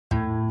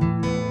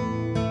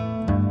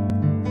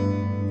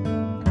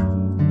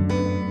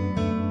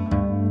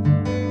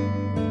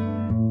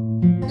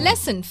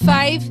Lesson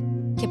 5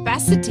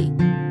 Capacity.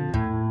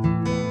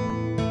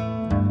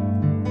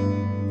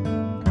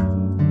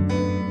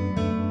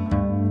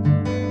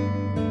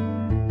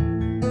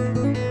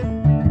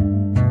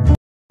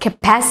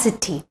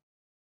 Capacity.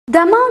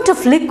 The amount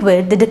of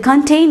liquid that a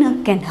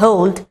container can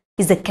hold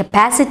is the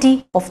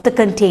capacity of the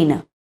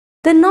container.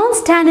 The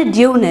non-standard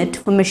unit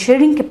for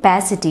measuring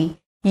capacity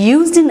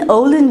used in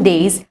olden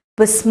days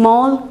were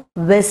small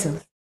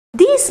vessels.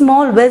 These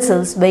small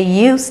vessels were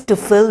used to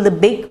fill the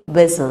big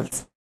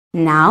vessels.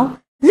 Now,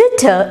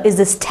 liter is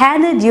the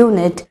standard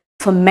unit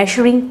for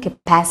measuring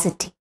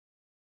capacity.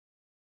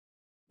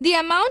 The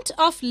amount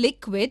of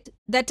liquid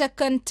that a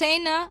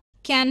container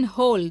can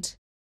hold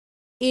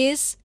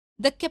is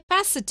the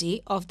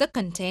capacity of the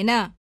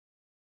container.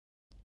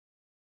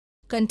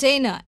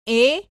 Container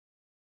A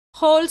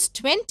holds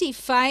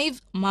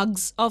 25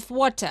 mugs of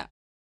water.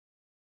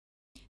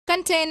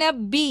 Container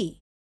B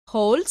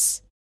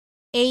holds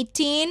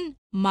 18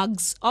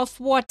 mugs of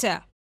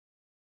water.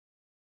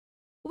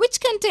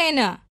 Which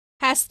container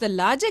has the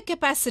larger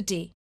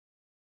capacity?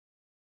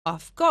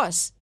 Of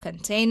course,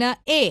 container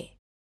A.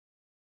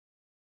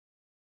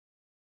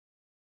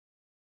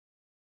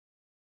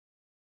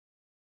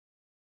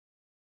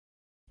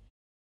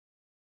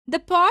 The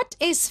pot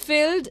is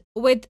filled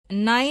with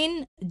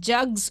 9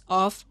 jugs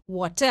of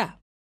water.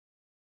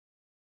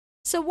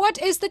 So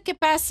what is the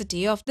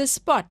capacity of this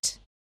pot?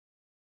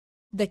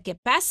 The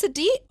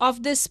capacity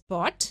of this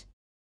pot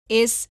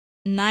is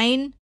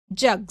 9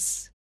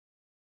 jugs.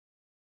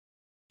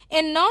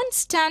 In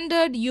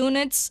non-standard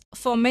units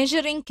for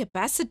measuring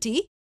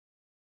capacity,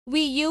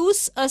 we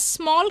use a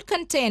small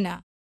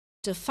container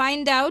to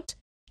find out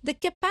the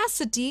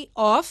capacity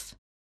of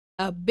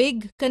a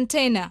big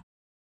container.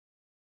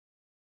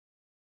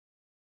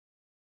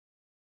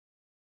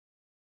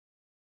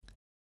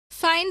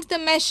 Find the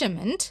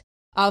measurement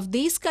of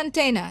these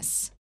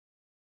containers.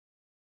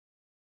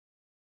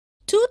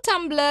 2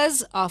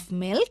 tumblers of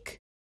milk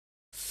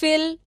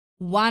fill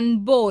 1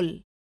 bowl.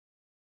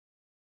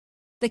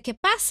 The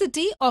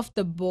capacity of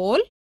the bowl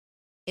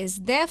is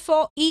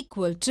therefore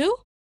equal to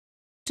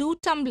 2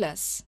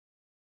 tumblers.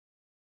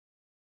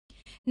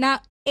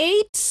 Now,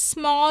 8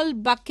 small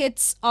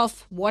buckets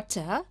of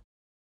water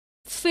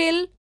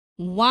fill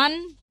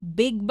 1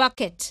 big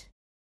bucket.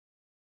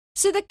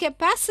 So, the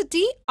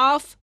capacity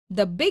of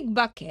the big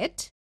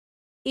bucket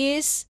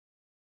is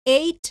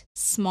 8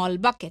 small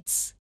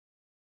buckets.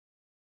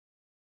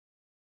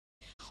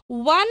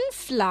 1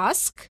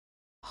 flask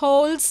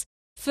holds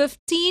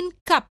 15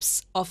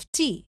 cups of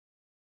tea.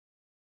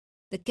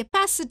 The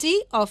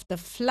capacity of the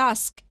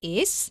flask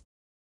is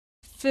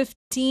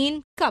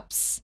 15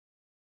 cups.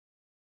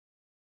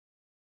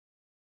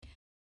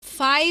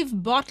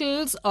 5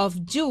 bottles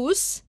of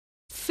juice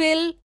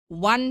fill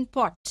 1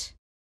 pot.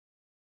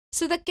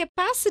 So the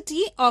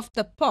capacity of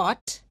the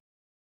pot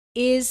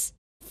is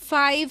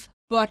 5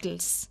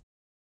 bottles.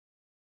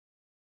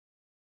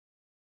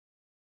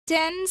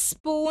 10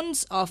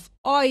 spoons of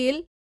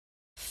oil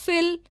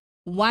fill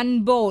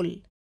 1 bowl.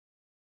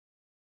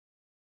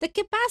 The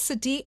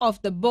capacity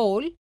of the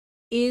bowl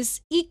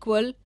is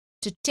equal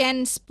to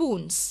 10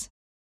 spoons.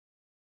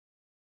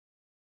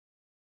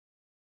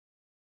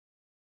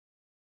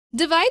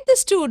 Divide the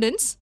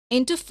students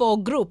into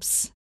 4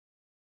 groups.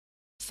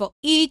 For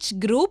each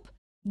group,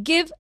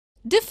 give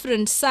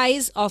different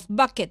size of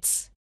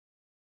buckets.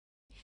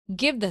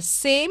 Give the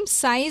same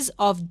size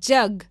of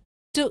jug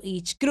to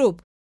each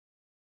group.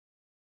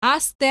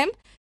 Ask them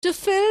to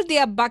fill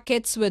their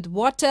buckets with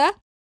water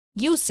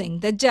using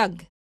the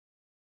jug.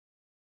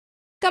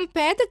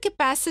 Compare the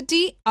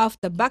capacity of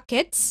the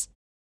buckets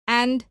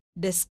and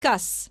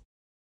discuss.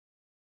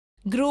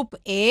 Group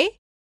A,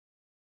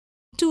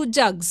 2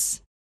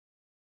 jugs.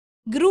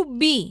 Group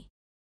B,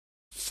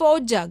 4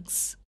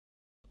 jugs.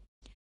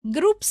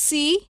 Group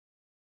C,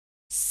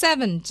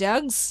 7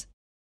 jugs.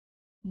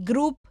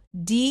 Group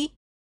D,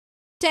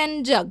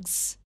 10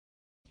 jugs.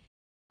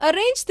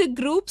 Arrange the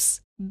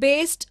groups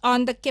based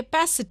on the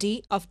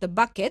capacity of the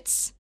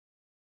buckets.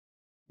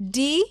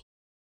 D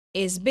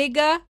is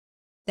bigger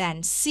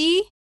than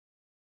C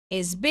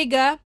is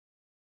bigger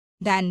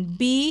than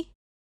B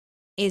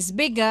is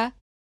bigger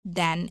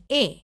than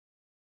A.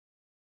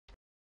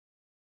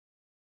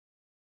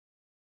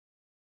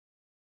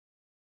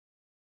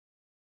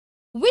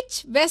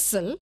 Which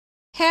vessel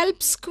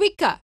helps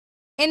quicker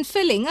in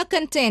filling a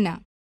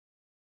container?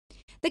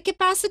 The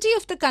capacity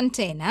of the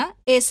container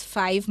is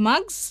 5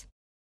 mugs,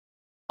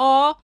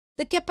 or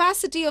the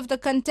capacity of the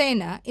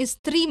container is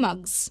 3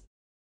 mugs.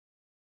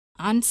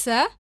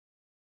 Answer: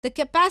 the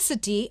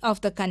capacity of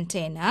the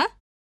container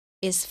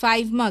is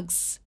 5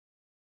 mugs.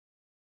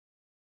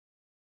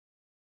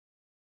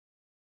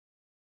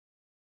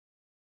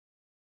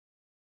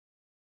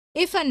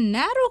 If a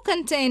narrow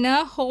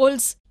container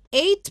holds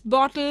 8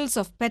 bottles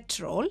of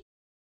petrol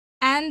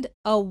and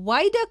a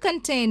wider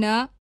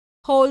container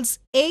holds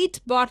 8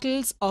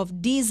 bottles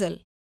of diesel,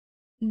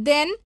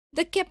 then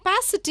the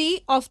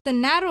capacity of the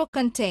narrow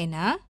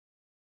container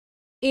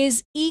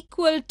is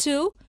equal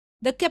to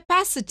the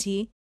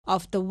capacity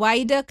of the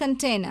wider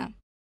container.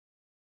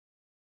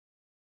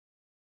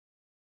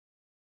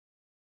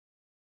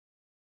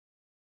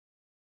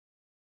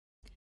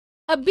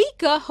 A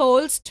beaker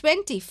holds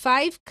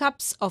 25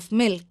 cups of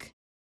milk.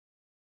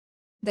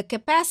 The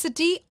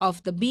capacity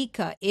of the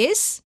beaker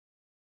is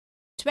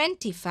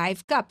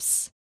 25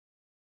 cups.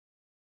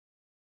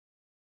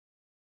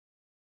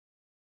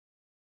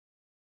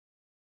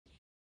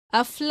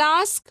 A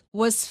flask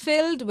was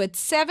filled with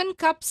 7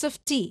 cups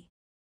of tea.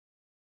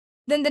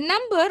 Then the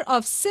number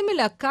of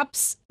similar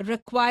cups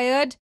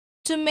required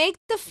to make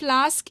the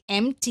flask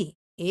empty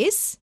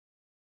is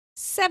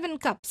 7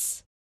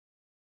 cups.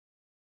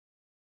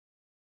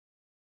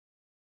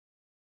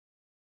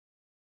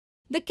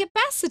 The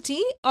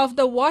capacity of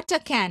the water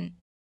can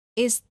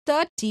is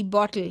 30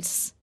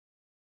 bottles.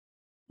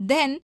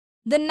 Then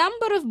the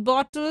number of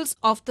bottles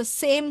of the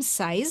same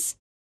size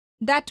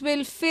that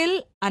will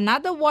fill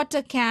another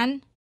water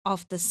can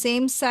of the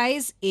same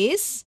size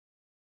is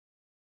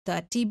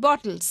 30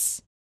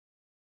 bottles.